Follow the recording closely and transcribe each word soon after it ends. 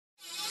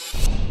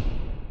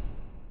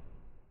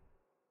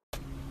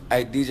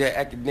Hey, DJ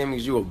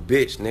Akademiks, you a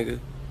bitch, nigga.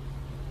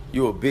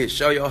 You a bitch.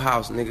 Show your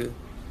house, nigga.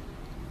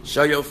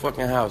 Show your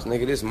fucking house,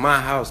 nigga. This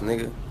my house,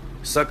 nigga.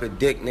 Suck a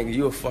dick, nigga.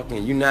 You a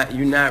fucking, you not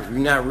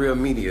real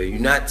media. You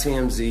not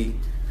TMZ,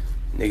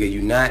 nigga.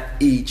 You not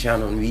E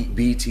Channel,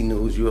 BT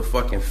News. You a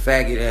fucking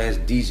faggot ass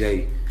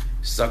DJ.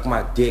 Suck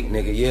my dick,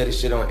 nigga. Yeah, this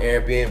shit on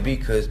Airbnb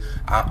because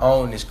I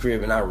own this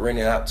crib and I rent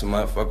it out to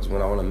motherfuckers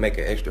when I want to make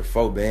an extra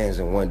 4 bands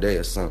in one day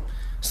or something.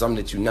 Something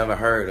that you never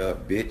heard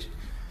of, bitch.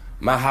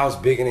 My house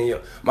bigger than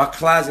my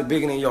closet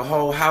bigger than your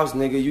whole house,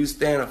 nigga. You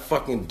stay in a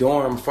fucking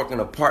dorm, fucking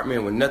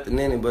apartment with nothing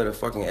in it but a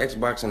fucking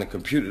Xbox and a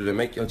computer to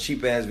make your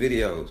cheap ass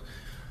videos.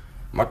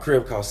 My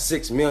crib cost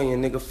 $6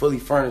 million, nigga, fully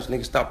furnished,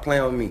 nigga. Stop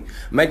playing with me.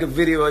 Make a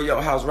video of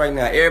your house right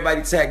now.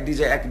 Everybody tag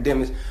DJ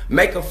Akademiks.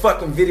 Make a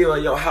fucking video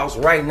of your house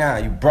right now,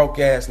 you broke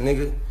ass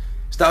nigga.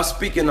 Stop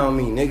speaking on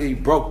me, nigga, you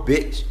broke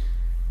bitch.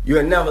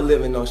 You'll never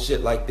live in no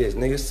shit like this,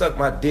 nigga. Suck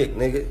my dick,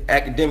 nigga.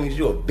 Akademiks,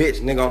 you a bitch,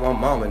 nigga, on my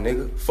mama,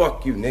 nigga.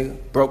 Fuck you, nigga.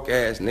 Broke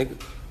ass,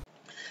 nigga.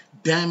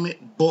 Damn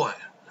it, boy.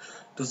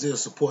 This is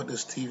Support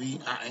This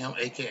TV. I am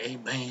AKA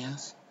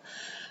Bands.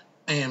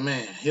 And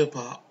man, hip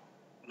hop.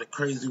 The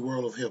crazy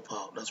world of hip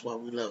hop. That's why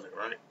we love it,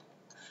 right?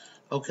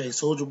 Okay,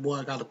 Soulja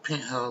Boy got a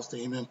penthouse that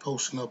he been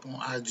posting up on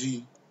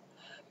IG,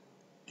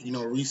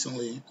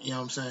 recently, you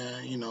know what I'm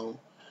saying,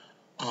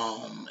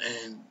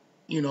 and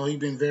he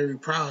been very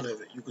proud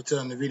of it. You could tell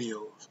in the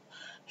videos.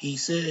 He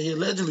said he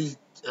allegedly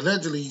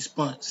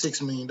spent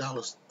 $6 million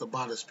to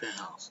buy this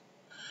penthouse.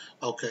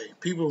 Okay,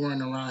 people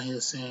running around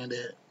here saying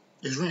that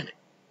it's rented.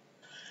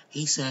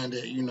 He's saying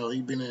that,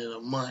 he been in it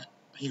a month,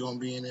 he gonna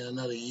be in it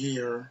another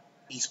year.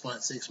 He spent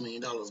 $6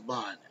 million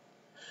buying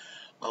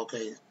it.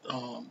 Okay,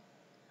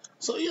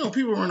 so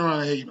people running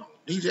around here,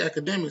 DJ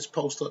Akademiks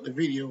post up the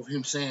video of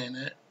him saying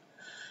that.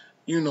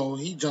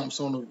 He jumps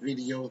on the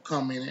video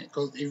commenting,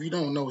 because if you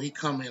don't know, he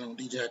comment on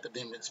DJ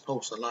Akademiks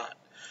post a lot.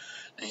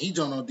 And he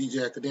jumped on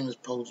DJ Akademiks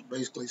post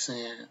basically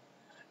saying,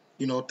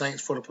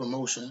 thanks for the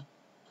promotion.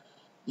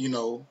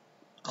 Now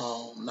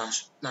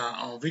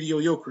video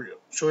your crib.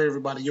 Show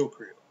everybody your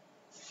crib.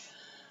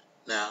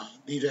 Now,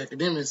 DJ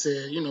Akademiks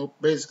said,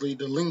 basically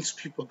the links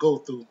people go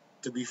through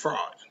to be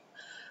fraud.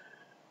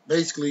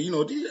 Basically,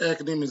 DJ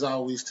Akademiks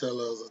always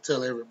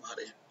tell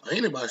everybody, or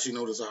anybody should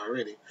know this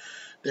already,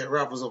 that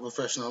rappers are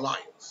professional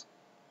liars.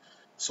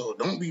 So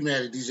don't be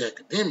mad at DJ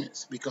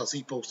Akademiks because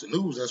he posts the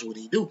news. That's what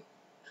he do.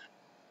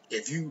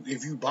 If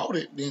you bought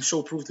it, then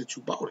show proof that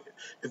you bought it.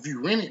 If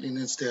you rent it,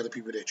 then tell the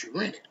people that you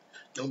rent it.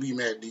 Don't be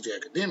mad at DJ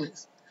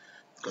Akademiks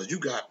because you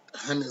got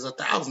hundreds of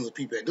thousands of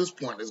people at this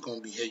point that's gonna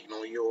be hating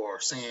on you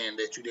or saying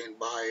that you didn't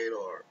buy it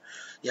or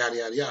yada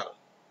yada yada.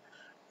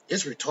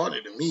 It's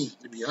retarded to me,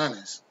 to be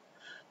honest.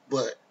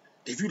 But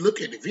if you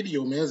look at the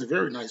video, man, it's a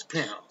very nice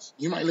penthouse.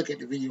 You might look at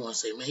the video and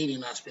say, man, he did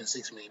not spend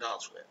 $6 million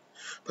for that.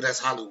 But that's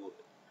Hollywood.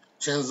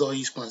 Chances are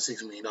he spent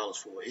 $6 million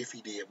for it, if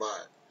he did buy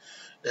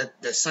it.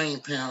 That same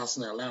penthouse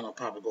in Atlanta will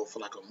probably go for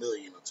like $1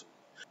 million or $2 million.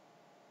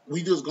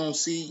 We just gonna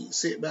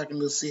sit back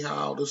and just see how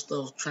all this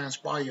stuff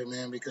transpire,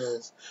 man,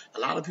 because a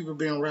lot of people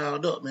been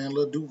riled up, man.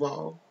 Lil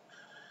Duval,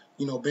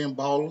 been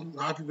balling. A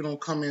lot of people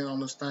don't come in on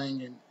this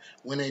thing and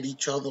win at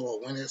each other or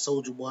win at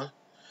Soulja Boy.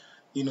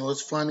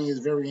 It's funny, it's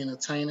very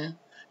entertaining.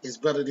 It's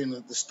better than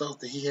the stuff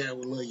that he had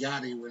with Lil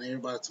Yachty when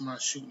everybody tomorrow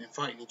shooting and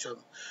fighting each other.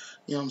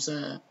 You know what I'm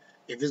saying?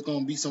 If it's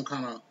gonna be some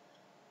kind of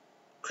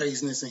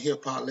craziness in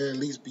hip hop, let it at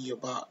least be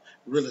about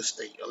real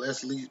estate, or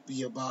let's at least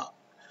be about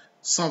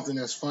something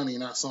that's funny,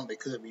 not something that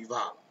could be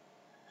violent.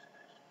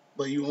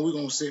 But we're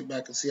gonna sit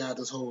back and see how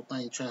this whole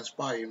thing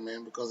transpires,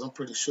 man, because I'm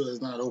pretty sure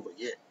it's not over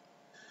yet.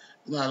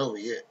 It's not over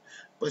yet.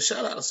 But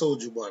shout out to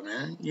Soulja Boy,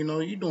 man. You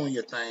doing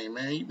your thing,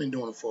 man. You've been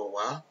doing it for a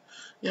while.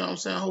 You know what I'm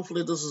saying?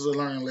 Hopefully this is a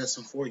learning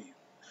lesson for you.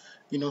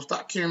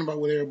 Stop caring about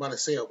what everybody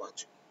say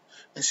about you.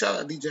 And shout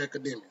out DJ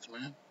Akademiks,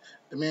 man.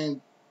 The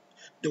man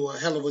do a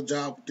hell of a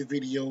job with the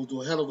videos,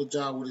 do a hell of a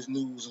job with his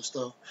news and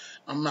stuff.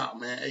 I'm out,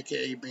 man.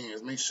 AKA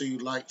Bands. Make sure you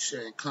like,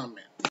 share, and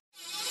comment.